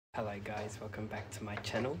Hello guys, welcome back to my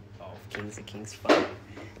channel of Kings and Kings Fun.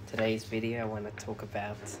 Today's video I want to talk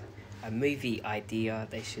about a movie idea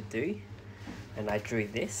they should do, and I drew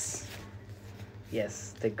this.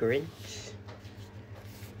 Yes, the Grinch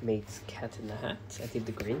meets Cat in the Hat. I did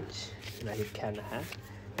the Grinch and I did Cat in the Hat.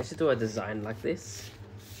 They should do a design like this.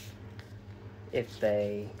 If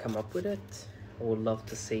they come up with it, I would love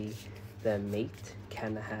to see them meet Cat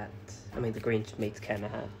in the Hat. The Grinch meets Cat in the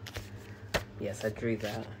Hat. Yes, I drew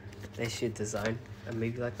that. They should design a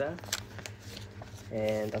movie like that,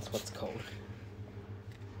 and that's what it's called.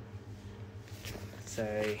 So,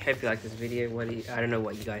 hope you like this video. I don't know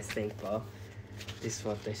what you guys think, but this is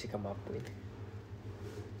what they should come up with.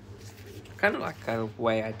 Kind of like the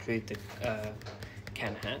way I drew the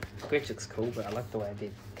can hat. Grinch looks cool, but I like the way I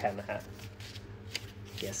did can hat.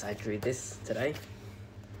 Yes, I drew this today.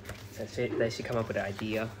 So they should come up with an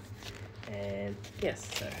idea. And yes,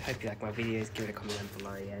 so hope you like my videos. Give it a comment down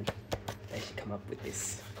below, and they should come up with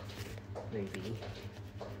this movie,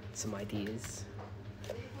 some ideas.